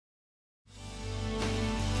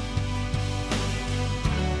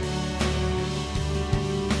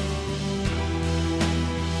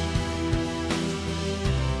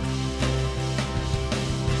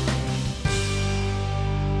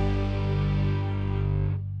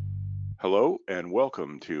Hello and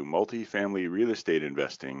welcome to Multifamily Real Estate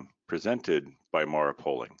Investing presented by Mara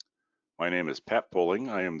Poling. My name is Pat Poling.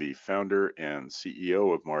 I am the founder and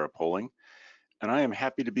CEO of Mara Poling, and I am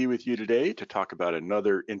happy to be with you today to talk about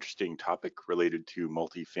another interesting topic related to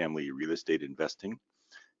multifamily real estate investing.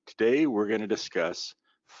 Today, we're going to discuss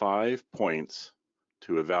 5 points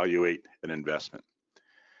to evaluate an investment.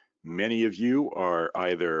 Many of you are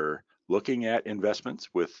either looking at investments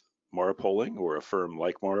with Mara Poling or a firm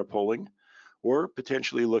like Mara Poling, or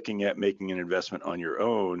potentially looking at making an investment on your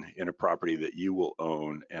own in a property that you will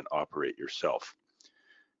own and operate yourself.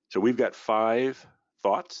 So we've got 5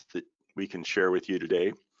 thoughts that we can share with you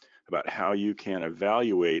today about how you can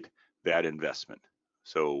evaluate that investment.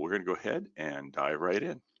 So we're going to go ahead and dive right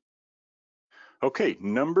in. Okay,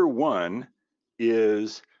 number 1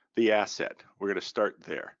 is the asset. We're going to start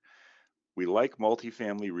there. We like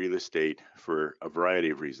multifamily real estate for a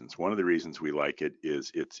variety of reasons. One of the reasons we like it is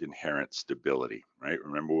its inherent stability, right?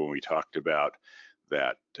 Remember when we talked about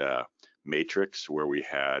that matrix where we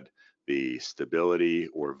had the stability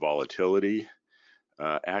or volatility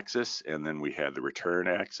axis, and then we had the return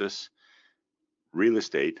axis? Real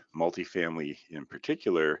estate, multifamily in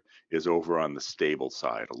particular, is over on the stable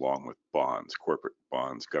side, along with bonds, corporate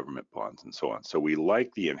bonds, government bonds, and so on. So we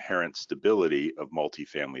like the inherent stability of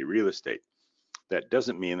multifamily real estate. That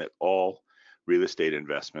doesn't mean that all real estate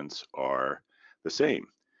investments are the same.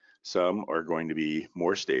 Some are going to be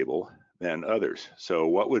more stable than others. So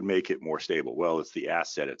what would make it more stable? Well, it's the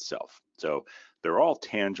asset itself. So they're all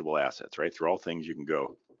tangible assets, right? They're all things you can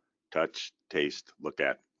go touch, taste, look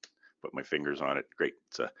at, put my fingers on it. Great.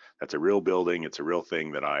 That's a real building. It's a real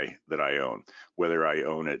thing that I own. Whether I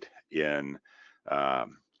own it in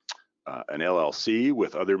an LLC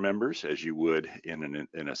with other members, as you would in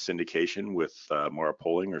a syndication with Mara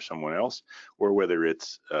Poling or someone else, or whether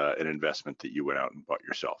it's an investment that you went out and bought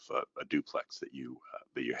yourself, a duplex that you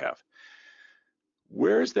have.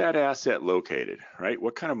 Where is that asset located, right?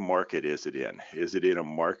 What kind of market is it in? Is it in a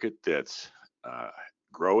market that's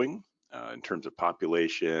growing in terms of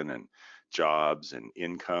population and jobs and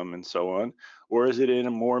income and so on? Or is it in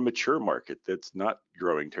a more mature market that's not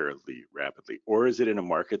growing terribly rapidly? Or is it in a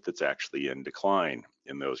market that's actually in decline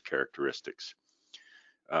in those characteristics?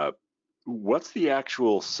 What's the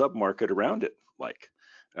actual submarket around it like?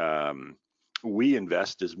 We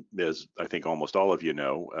invest, as I think almost all of you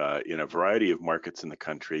know, in a variety of markets in the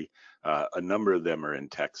country. A number of them are in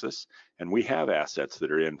Texas, and we have assets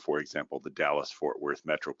that are in, for example, the Dallas-Fort Worth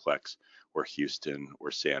Metroplex, or Houston, or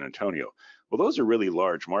San Antonio. Well, those are really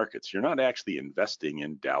large markets. You're not actually investing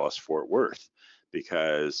in Dallas-Fort Worth,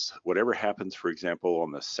 because whatever happens, for example,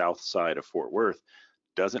 on the south side of Fort Worth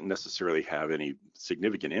doesn't necessarily have any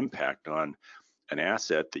significant impact on an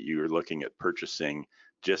asset that you're looking at purchasing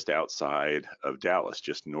just outside of Dallas,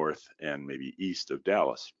 just north and maybe east of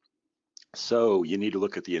Dallas. So you need to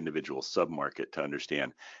look at the individual submarket to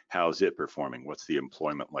understand how's it performing, what's the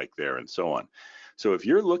employment like there, and so on. So if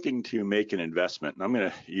you're looking to make an investment, and I'm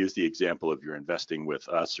going to use the example of you're investing with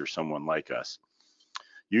us or someone like us,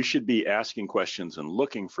 you should be asking questions and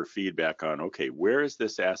looking for feedback on, okay, where is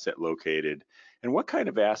this asset located, and what kind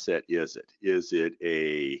of asset is it? Is it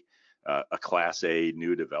a Class A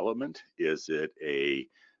new development? Is it a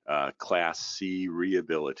Class C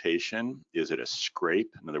rehabilitation? Is it a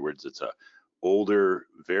scrape? In other words, it's a older,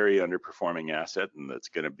 very underperforming asset, and that's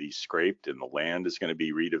going to be scraped, and the land is going to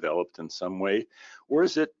be redeveloped in some way? Or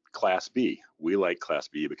is it Class B? We like Class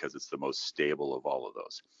B because it's the most stable of all of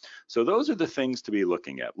those. So those are the things to be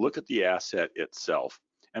looking at. Look at the asset itself.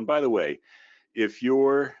 And by the way, if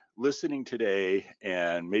you're listening today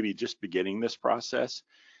and maybe just beginning this process,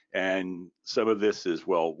 and some of this is,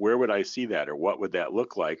 well, where would I see that, or what would that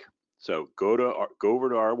look like? So go over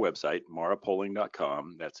to our website,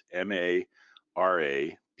 marapoling.com. That's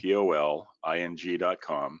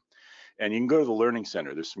MARAPOLING.com. And you can go to the Learning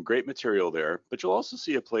Center. There's some great material there, but you'll also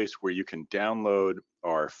see a place where you can download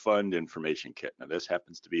our fund information kit. Now, this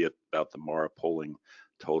happens to be about the Mara Poling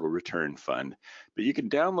Total Return Fund, but you can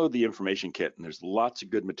download the information kit, and there's lots of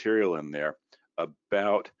good material in there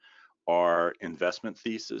about our investment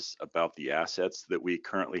thesis, about the assets that we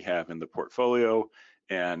currently have in the portfolio,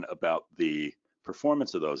 and about the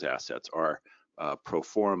performance of those assets, our pro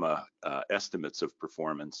forma estimates of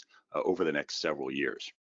performance over the next several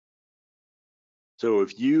years. So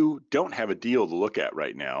if you don't have a deal to look at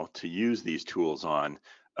right now to use these tools on,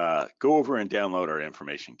 go over and download our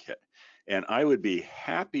information kit. And I would be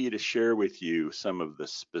happy to share with you some of the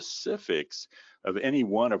specifics of any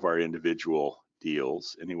one of our individual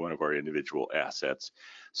deals, any one of our individual assets,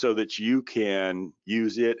 so that you can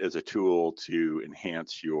use it as a tool to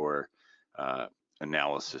enhance your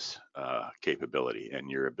analysis capability and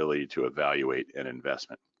your ability to evaluate an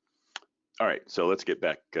investment. All right, so let's get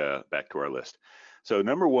back to our list. So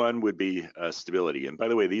number one would be stability. And by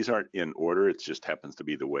the way, these aren't in order. It just happens to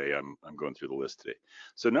be the way I'm going through the list today.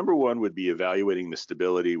 So number one would be evaluating the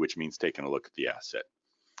stability, which means taking a look at the asset.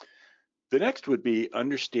 The next would be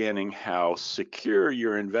understanding how secure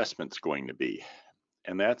your investment's going to be.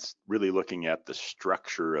 And that's really looking at the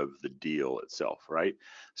structure of the deal itself, right?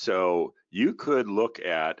 So you could look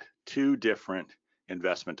at two different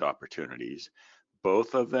investment opportunities,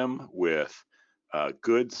 both of them with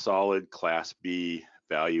good, solid Class B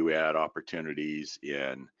value add opportunities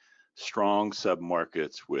in strong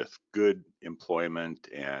submarkets with good employment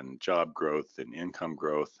and job growth and income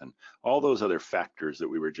growth and all those other factors that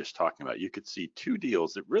we were just talking about. You could see two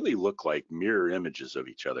deals that really look like mirror images of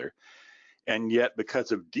each other. And yet,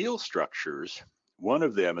 because of deal structures, one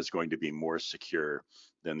of them is going to be more secure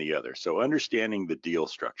than the other. So understanding the deal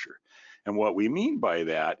structure. And what we mean by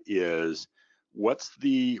that is, what's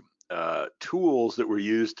the tools that were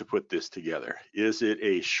used to put this together? Is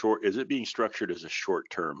it being structured as a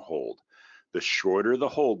short-term hold? The shorter the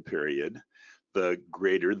hold period, the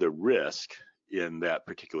greater the risk in that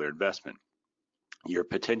particular investment. You're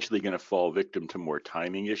potentially going to fall victim to more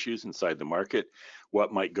timing issues inside the market.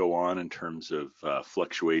 What might go on in terms of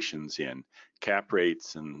fluctuations in cap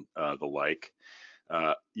rates and the like.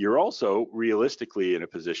 You're also realistically in a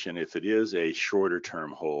position, if it is a shorter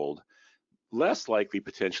term hold, less likely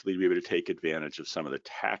potentially to be able to take advantage of some of the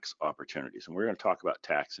tax opportunities. And we're going to talk about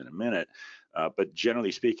tax in a minute, but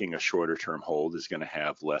generally speaking, a shorter term hold is going to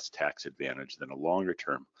have less tax advantage than a longer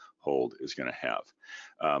term hold is going to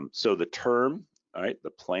have. So the term, all right, the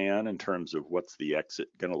plan in terms of what's the exit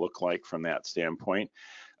going to look like from that standpoint.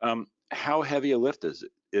 How heavy a lift is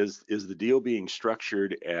it? Is the deal being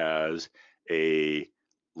structured as a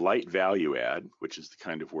light value add, which is the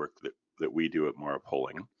kind of work that we do at Mara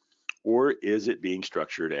Poling, or is it being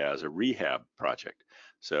structured as a rehab project?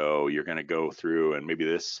 So you're going to go through, and maybe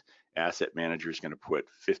this asset manager is going to put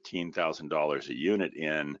 $15,000 a unit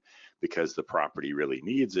in because the property really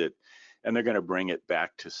needs it, and they're going to bring it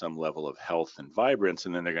back to some level of health and vibrance,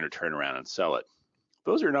 and then they're going to turn around and sell it.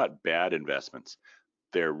 Those are not bad investments.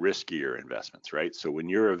 They're riskier investments, right? So when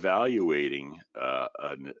you're evaluating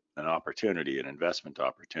an opportunity, an investment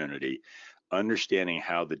opportunity, understanding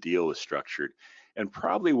how the deal is structured, and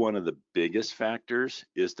probably one of the biggest factors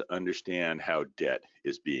is to understand how debt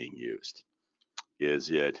is being used.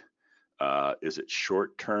 Is it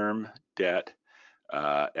short-term debt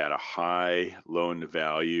at a high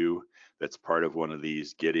loan-to-value that's part of one of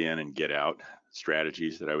these get in and get out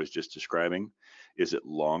strategies that I was just describing? Is it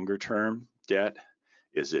longer-term debt?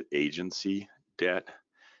 Is it agency debt?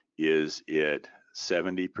 Is it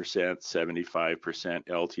 70%, 75%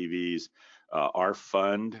 LTVs? Our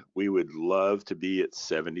fund, we would love to be at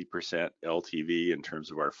 70% LTV in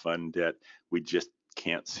terms of our fund debt. We just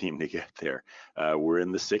can't seem to get there. We're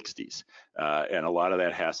in the 60s. And a lot of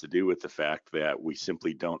that has to do with the fact that we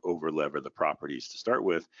simply don't over-lever the properties to start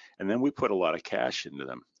with. And then we put a lot of cash into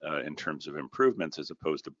them in terms of improvements as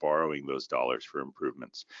opposed to borrowing those dollars for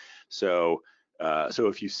improvements. So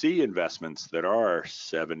if you see investments that are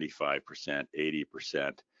 75%,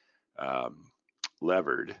 80%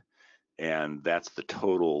 levered, and that's the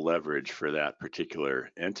total leverage for that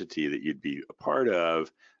particular entity that you'd be a part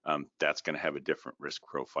of, that's going to have a different risk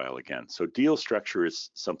profile again. So deal structure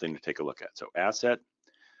is something to take a look at. So asset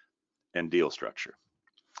and deal structure.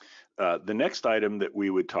 The next item that we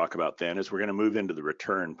would talk about then is we're going to move into the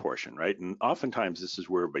return portion, right? And oftentimes this is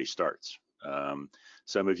where everybody starts.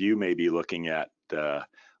 Some of you may be looking at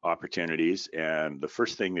opportunities, and the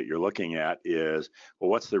first thing that you're looking at is, well,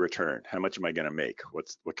 what's the return? How much am I going to make?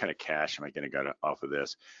 What kind of cash am I going to get off of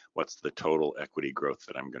this? What's the total equity growth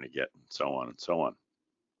that I'm going to get, and so on and so on.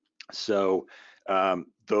 So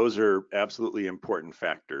those are absolutely important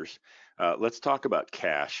factors. Let's talk about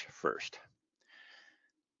cash first.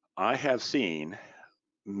 I have seen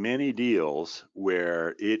many deals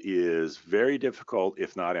where it is very difficult,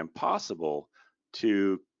 if not impossible,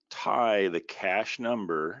 to tie the cash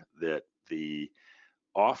number that the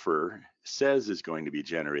offer says is going to be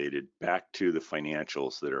generated back to the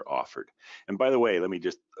financials that are offered. And by the way, let me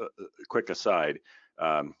just a quick aside.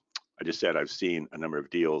 I just said I've seen a number of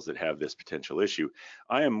deals that have this potential issue.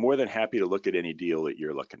 I am more than happy to look at any deal that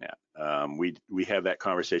you're looking at. We have that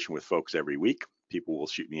conversation with folks every week. People will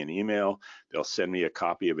shoot me an email. They'll send me a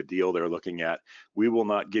copy of a deal they're looking at. We will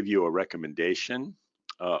not give you a recommendation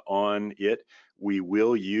on it. We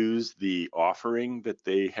will use the offering that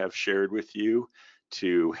they have shared with you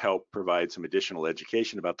to help provide some additional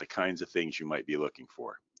education about the kinds of things you might be looking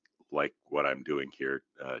for. like what I'm doing here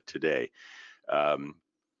today.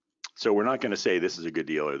 So we're not going to say this is a good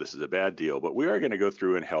deal or this is a bad deal, but we are going to go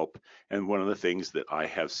through and help. And one of the things that I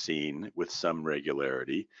have seen with some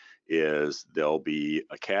regularity is there'll be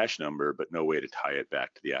a cash number, but no way to tie it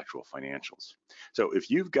back to the actual financials. So if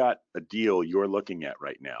you've got a deal you're looking at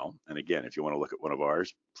right now, and again, if you want to look at one of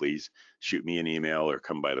ours, please shoot me an email or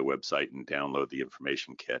come by the website and download the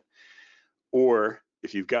information kit. Or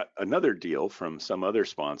if you've got another deal from some other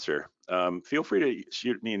sponsor, feel free to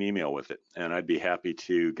shoot me an email with it, and I'd be happy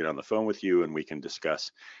to get on the phone with you and we can discuss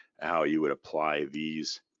how you would apply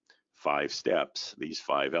these 5 steps, these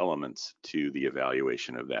 5 elements to the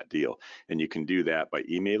evaluation of that deal. And you can do that by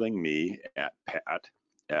emailing me at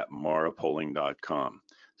pat@marapolling.com.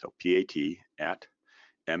 So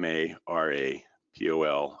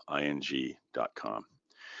pat@marapolling.com.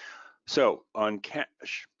 So on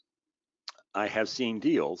cash, I have seen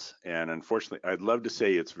deals, and unfortunately, I'd love to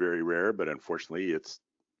say it's very rare, but unfortunately, it's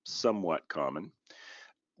somewhat common,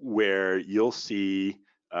 where you'll see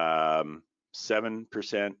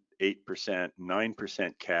 7%, 8%,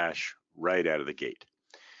 9% cash right out of the gate.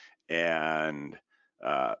 And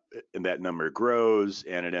that number grows,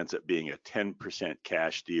 and it ends up being a 10%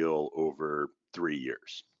 cash deal over 3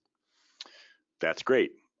 years. That's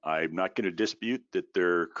great. I'm not going to dispute that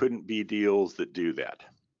there couldn't be deals that do that.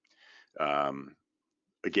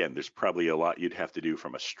 Again, there's probably a lot you'd have to do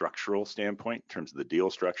from a structural standpoint in terms of the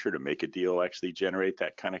deal structure to make a deal actually generate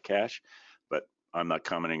that kind of cash, but I'm not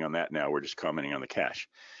commenting on that now. We're just commenting on the cash.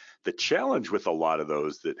 The challenge with a lot of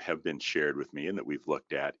those that have been shared with me and that we've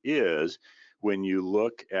looked at is when you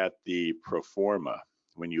look at the pro forma,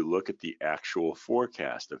 when you look at the actual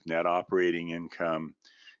forecast of net operating income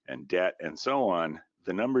and debt and so on,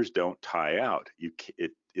 the numbers don't tie out.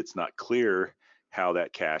 It's not clear how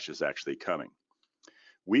that cash is actually coming.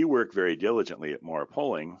 We work very diligently at Mara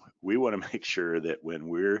Polling. We want to make sure that when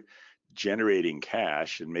we're generating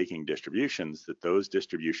cash and making distributions, that those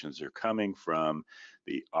distributions are coming from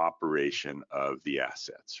the operation of the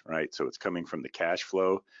assets, right? So it's coming from the cash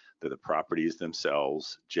flow that the properties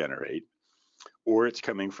themselves generate, or it's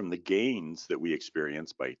coming from the gains that we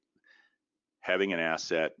experience by having an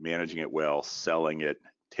asset, managing it well, selling it,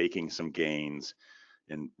 taking some gains,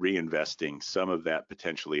 and reinvesting some of that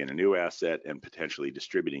potentially in a new asset and potentially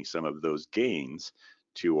distributing some of those gains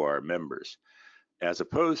to our members, as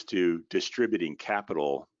opposed to distributing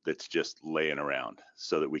capital that's just laying around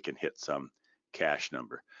so that we can hit some cash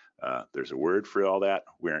number. There's a word for all that.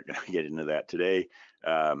 We aren't going to get into that today,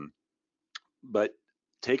 but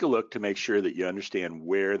take a look to make sure that you understand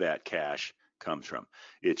where that cash comes from.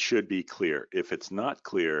 It should be clear. If it's not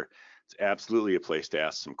clear, it's absolutely a place to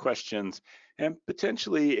ask some questions and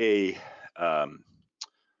potentially a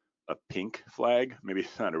pink flag. Maybe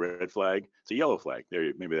it's not a red flag. It's a yellow flag.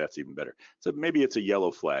 There, maybe that's even better. So maybe it's a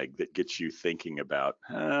yellow flag that gets you thinking about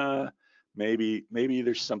maybe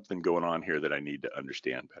there's something going on here that I need to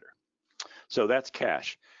understand better. So that's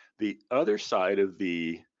cash. The other side of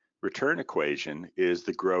the return equation is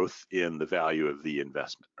the growth in the value of the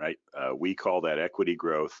investment, right? We call that equity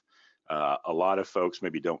growth. A lot of folks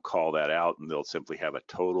maybe don't call that out, and they'll simply have a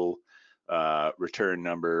total return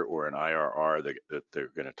number or an IRR that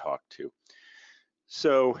they're going to talk to.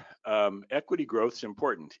 So equity growth is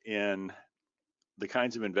important in the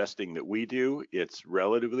kinds of investing that we do. It's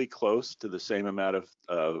relatively close to the same amount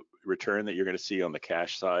of return that you're going to see on the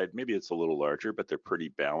cash side. Maybe it's a little larger, but they're pretty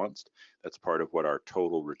balanced. That's part of what our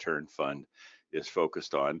total return fund is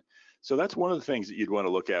focused on. So that's one of the things that you'd want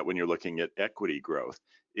to look at when you're looking at equity growth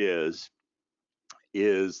is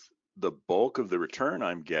the bulk of the return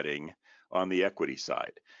I'm getting on the equity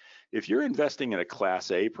side. If you're investing in a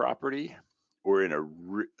Class A property or in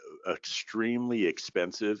a extremely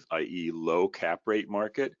expensive, i.e. low cap rate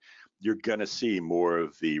market, you're going to see more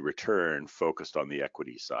of the return focused on the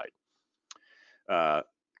equity side.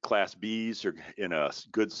 Class Bs are in a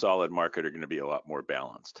good solid market are going to be a lot more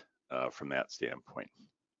balanced from that standpoint.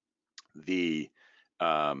 The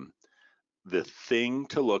thing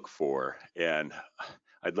to look for, and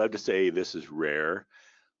I'd love to say this is rare,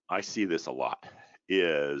 I see this a lot,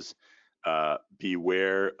 is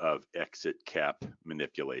beware of exit cap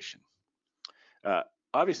manipulation.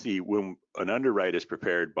 Obviously, when an underwrite is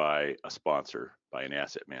prepared by a sponsor, by an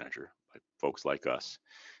asset manager, by folks like us,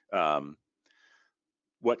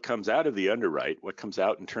 what comes out of the underwrite, what comes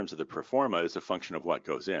out in terms of the pro forma is a function of what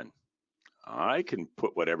goes in. I can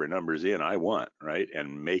put whatever numbers in I want, right,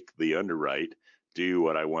 and make the underwrite do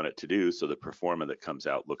what I want it to do so the pro forma that comes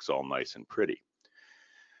out looks all nice and pretty.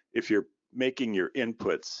 If you're making your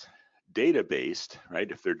inputs data-based,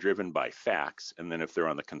 right, if they're driven by facts, and then if they're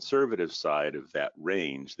on the conservative side of that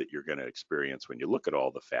range that you're going to experience when you look at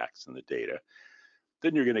all the facts and the data,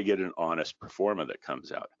 then you're going to get an honest pro forma that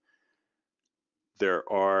comes out. There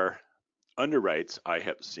are underwrites I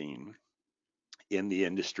have seen in the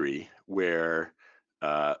industry where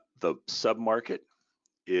the submarket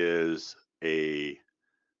is a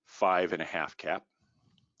 5.5 cap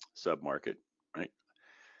submarket, right?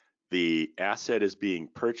 The asset is being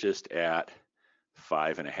purchased at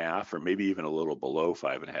 5.5, or maybe even a little below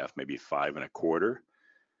 5.5, maybe 5.25.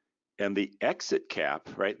 And the exit cap,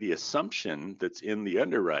 right? The assumption that's in the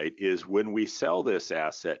underwrite is when we sell this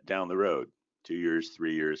asset down the road, 2 years,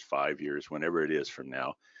 3 years, 5 years, whenever it is from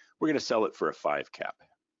now, we're going to sell it for a 5 cap.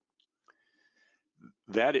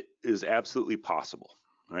 That is absolutely possible,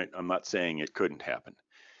 right? I'm not saying it couldn't happen.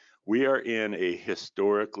 We are in a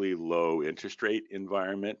historically low interest rate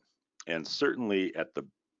environment, and certainly at the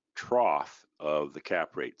trough of the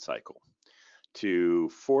cap rate cycle. To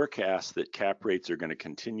forecast that cap rates are going to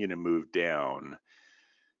continue to move down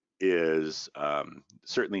is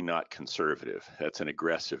certainly not conservative. That's an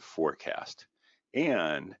aggressive forecast.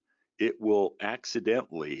 And it will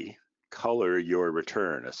accidentally color your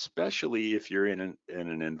return, especially if you're in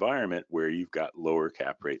an environment where you've got lower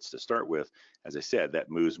cap rates to start with. As I said, that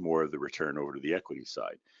moves more of the return over to the equity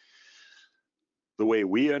side. The way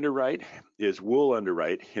we underwrite is we'll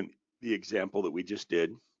underwrite in the example that we just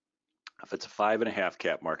did. If it's a 5.5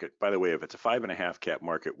 cap market, by the way, if it's a 5.5 cap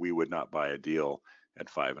market, we would not buy a deal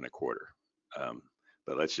at 5.25.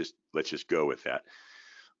 But let's just go with that.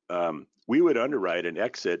 We would underwrite an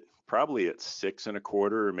exit probably at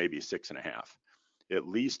 6.25 or maybe 6.5. At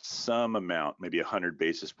least some amount, maybe 100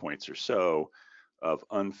 basis points or so of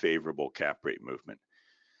unfavorable cap rate movement.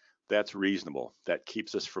 That's reasonable. That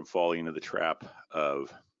keeps us from falling into the trap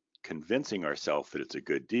of convincing ourselves that it's a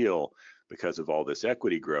good deal because of all this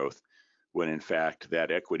equity growth, when in fact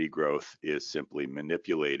that equity growth is simply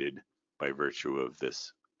manipulated by virtue of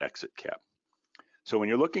this exit cap. So when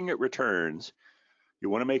you're looking at returns, you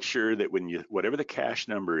want to make sure that when whatever the cash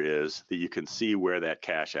number is, that you can see where that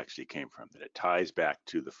cash actually came from, that it ties back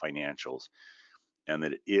to the financials, and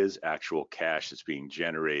that it is actual cash that's being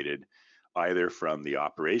generated either from the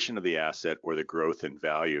operation of the asset or the growth in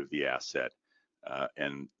value of the asset,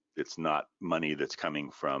 and it's not money that's coming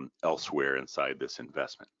from elsewhere inside this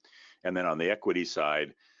investment. And then on the equity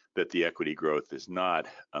side, that the equity growth is not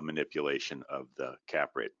a manipulation of the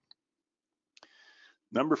cap rate.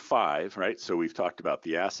 Number 5, right? So we've talked about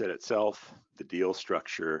the asset itself, the deal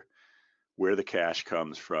structure, where the cash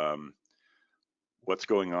comes from, what's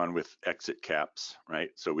going on with exit caps, right?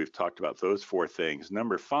 So we've talked about those 4 things.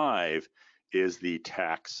 Number 5 is the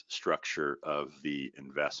tax structure of the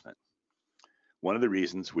investment. One of the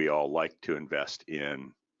reasons we all like to invest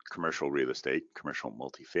in commercial real estate, commercial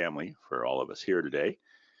multifamily for all of us here today,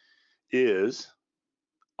 is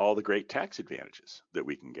all the great tax advantages that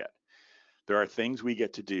we can get. There are things we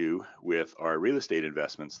get to do with our real estate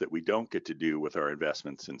investments that we don't get to do with our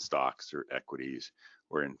investments in stocks or equities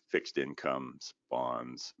or in fixed incomes,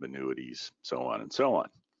 bonds, annuities, so on and so on.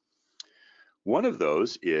 One of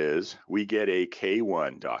those is we get a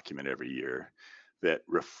K-1 document every year that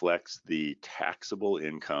reflects the taxable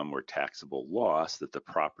income or taxable loss that the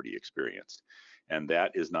property experienced. And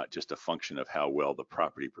that is not just a function of how well the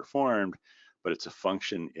property performed, but it's a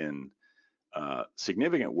function in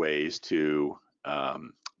significant ways to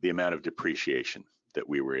the amount of depreciation that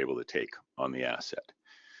we were able to take on the asset.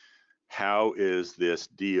 How is this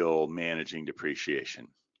deal managing depreciation?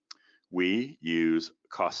 We use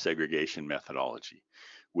cost segregation methodology,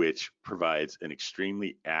 which provides an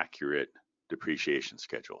extremely accurate depreciation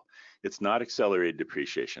schedule. It's not accelerated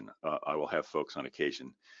depreciation. I will have folks on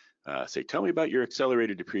occasion say, tell me about your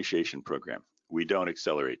accelerated depreciation program. We don't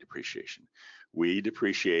accelerate depreciation. We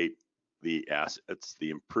depreciate the assets,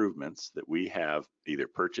 the improvements that we have either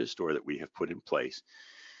purchased or that we have put in place.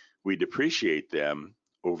 We depreciate them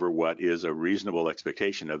over what is a reasonable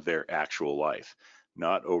expectation of their actual life,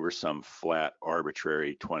 not over some flat,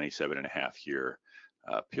 arbitrary 27.5-year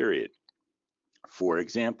period. For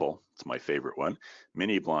example, it's my favorite one,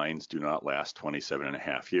 mini blinds do not last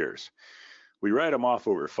 27.5 years. We write them off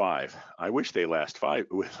over 5. I wish they last 5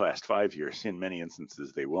 years. In many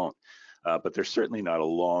instances, they won't. But they're certainly not a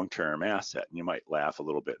long-term asset. And you might laugh a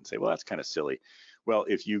little bit and say, well, that's kind of silly. Well,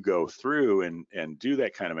 if you go through and do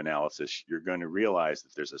that kind of analysis, you're going to realize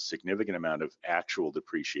that there's a significant amount of actual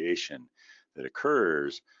depreciation that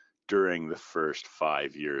occurs during the first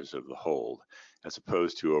 5 years of the hold, as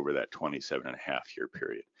opposed to over that 27.5-year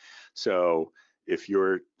period. So if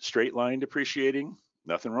you're straight line depreciating,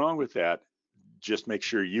 nothing wrong with that. just make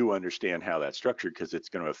sure you understand how that's structured, because it's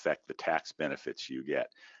going to affect the tax benefits you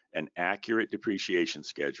get. An accurate depreciation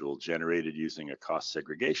schedule generated using a cost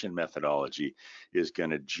segregation methodology is going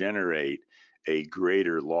to generate a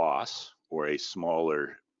greater loss or a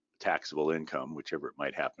smaller taxable income, whichever it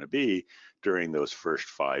might happen to be, during those first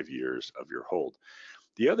 5 years of your hold.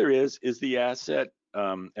 The other is the asset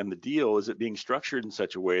and the deal, is it being structured in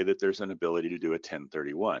such a way that there's an ability to do a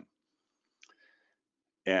 1031?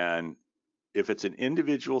 And if it's an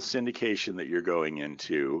individual syndication that you're going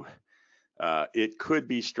into, it could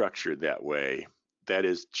be structured that way. That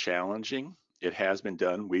is challenging. It has been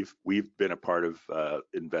done. We've been a part of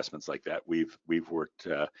investments like that. We've worked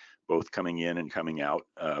both coming in and coming out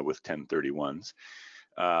with 1031s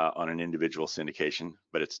on an individual syndication,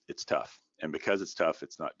 but it's tough. And because it's tough,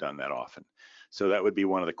 it's not done that often. So that would be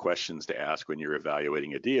one of the questions to ask when you're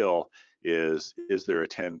evaluating a deal: is there a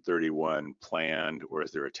 1031 planned, or is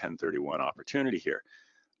there a 1031 opportunity here?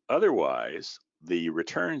 Otherwise, the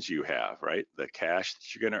returns you have, right, the cash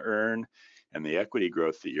that you're going to earn and the equity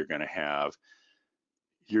growth that you're going to have,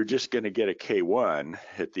 you're just going to get a K1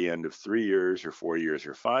 at the end of 3 years or 4 years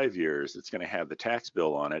or 5 years. It's going to have the tax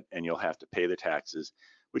bill on it, and you'll have to pay the taxes,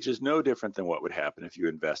 which is no different than what would happen if you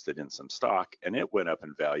invested in some stock and it went up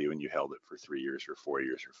in value and you held it for 3 years or 4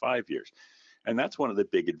 years or 5 years. And that's one of the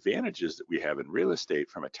big advantages that we have in real estate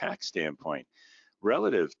from a tax standpoint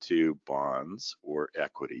relative to bonds or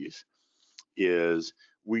equities, is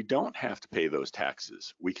we don't have to pay those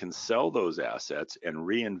taxes. We can sell those assets and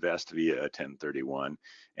reinvest via a 1031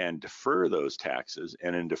 and defer those taxes.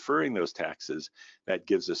 And in deferring those taxes, that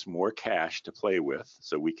gives us more cash to play with,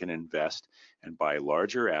 so we can invest and buy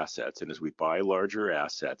larger assets. And as we buy larger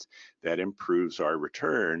assets, that improves our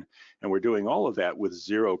return. And we're doing all of that with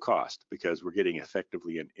zero cost, because we're getting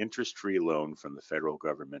effectively an interest-free loan from the federal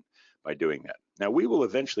government by doing that. Now, we will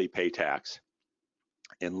eventually pay tax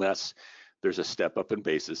unless there's a step up in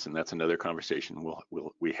basis, and that's another conversation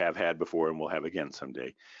we have had before and we'll have again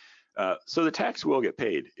someday. So the tax will get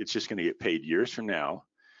paid. It's just going to get paid years from now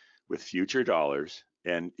with future dollars,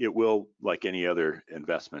 and it will, like any other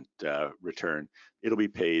investment return, it'll be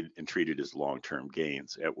paid and treated as long-term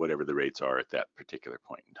gains at whatever the rates are at that particular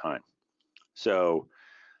point in time. So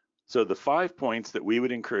the 5 points that we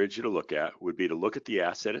would encourage you to look at would be to look at the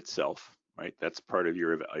asset itself. Right, that's part of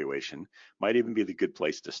your evaluation. Might even be the good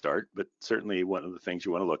place to start, but certainly one of the things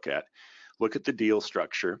you want to look at. Look at the deal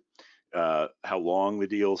structure, how long the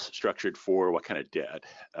deal's structured for, what kind of debt,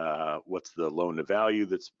 what's the loan to value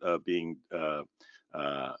that's being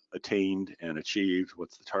attained and achieved,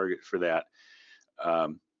 what's the target for that.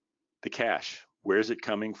 The cash, where's it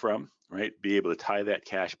coming from, right? Be able to tie that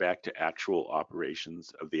cash back to actual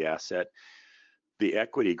operations of the asset. The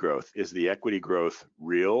equity growth, is the equity growth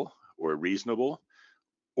real or reasonable,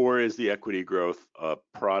 or is the equity growth a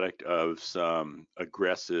product of some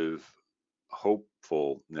aggressive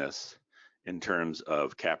hopefulness in terms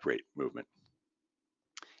of cap rate movement?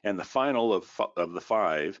 And the final of the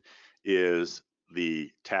 5 is the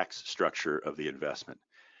tax structure of the investment.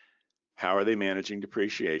 How are they managing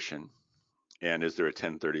depreciation, and is there a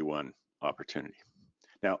 1031 opportunity?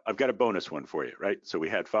 Now, I've got a bonus one for you, right? So we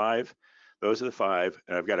had 5, those are the 5,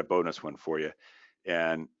 and I've got a bonus one for you.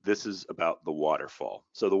 And this is about the waterfall.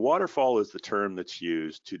 So the waterfall is the term that's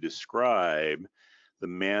used to describe the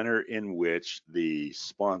manner in which the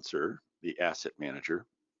sponsor, the asset manager,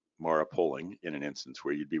 Mara Poling, in an instance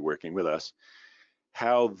where you'd be working with us,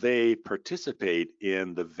 how they participate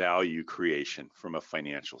in the value creation from a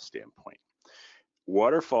financial standpoint.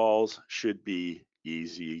 Waterfalls should be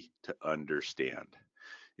easy to understand.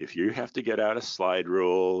 If you have to get out a slide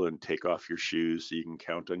rule and take off your shoes so you can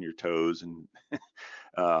count on your toes and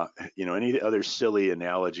any other silly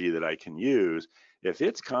analogy that I can use, if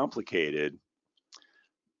it's complicated,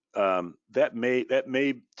 that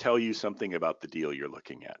may tell you something about the deal you're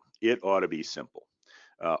looking at. It ought to be simple.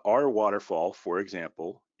 Our waterfall, for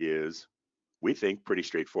example, is, we think, pretty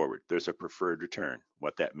straightforward. There's a preferred return.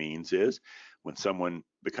 What that means is when someone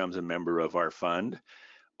becomes a member of our fund,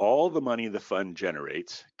 all the money the fund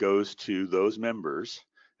generates goes to those members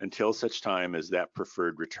until such time as that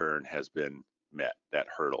preferred return has been met, that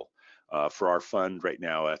hurdle. For our fund right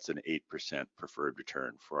now, that's an 8% preferred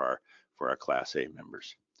return for our Class A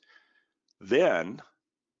members. Then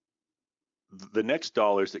the next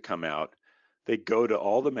dollars that come out, they go to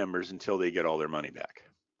all the members until they get all their money back.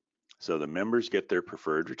 So the members get their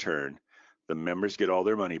preferred return, the members get all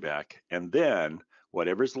their money back, and then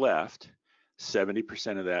whatever's left,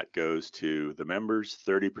 70% of that goes to the members,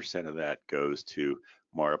 30% of that goes to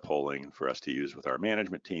Mara Poling for us to use with our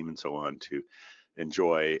management team and so on to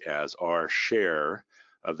enjoy as our share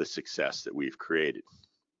of the success that we've created,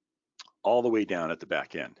 all the way down at the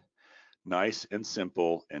back end. Nice and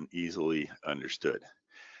simple and easily understood.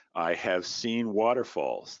 I have seen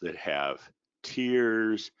waterfalls that have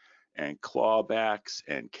tiers and clawbacks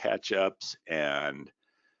and catch-ups and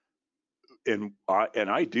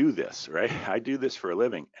I do this, right? I do this for a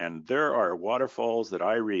living, and there are waterfalls that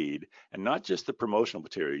I read, and not just the promotional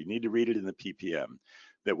material. You need to read it in the PPM.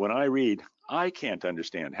 That when I read, I can't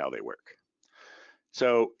understand how they work.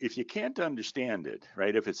 So if you can't understand it,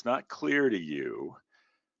 right? If it's not clear to you,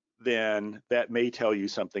 then that may tell you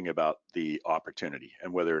something about the opportunity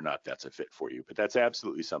and whether or not that's a fit for you. But that's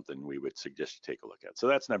absolutely something we would suggest you take a look at. So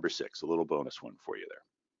that's number 6, a little bonus one for you there.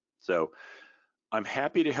 So I'm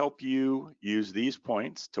happy to help you use these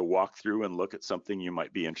points to walk through and look at something you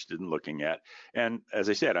might be interested in looking at. And as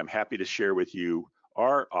I said, I'm happy to share with you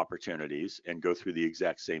our opportunities and go through the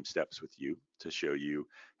exact same steps with you to show you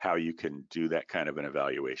how you can do that kind of an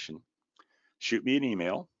evaluation. Shoot me an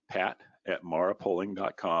email,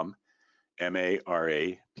 pat@marapolling.com,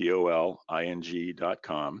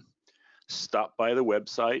 MARAPOLING.com. Stop by the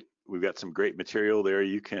website. We've got some great material there.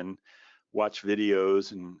 You can watch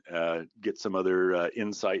videos and get some other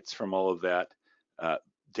insights from all of that.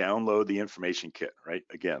 Download the information kit, right?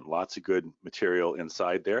 Again, lots of good material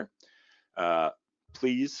inside there.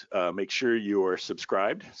 Please make sure you are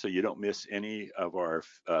subscribed so you don't miss any of our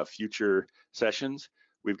future sessions.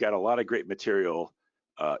 We've got a lot of great material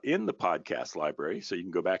in the podcast library, so you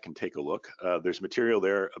can go back and take a look. There's material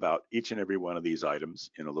there about each and every one of these items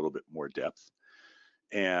in a little bit more depth.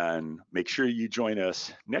 And make sure you join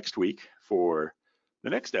us next week for the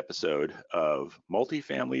next episode of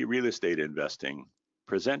Multifamily Real Estate Investing,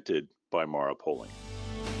 presented by Mara Poling.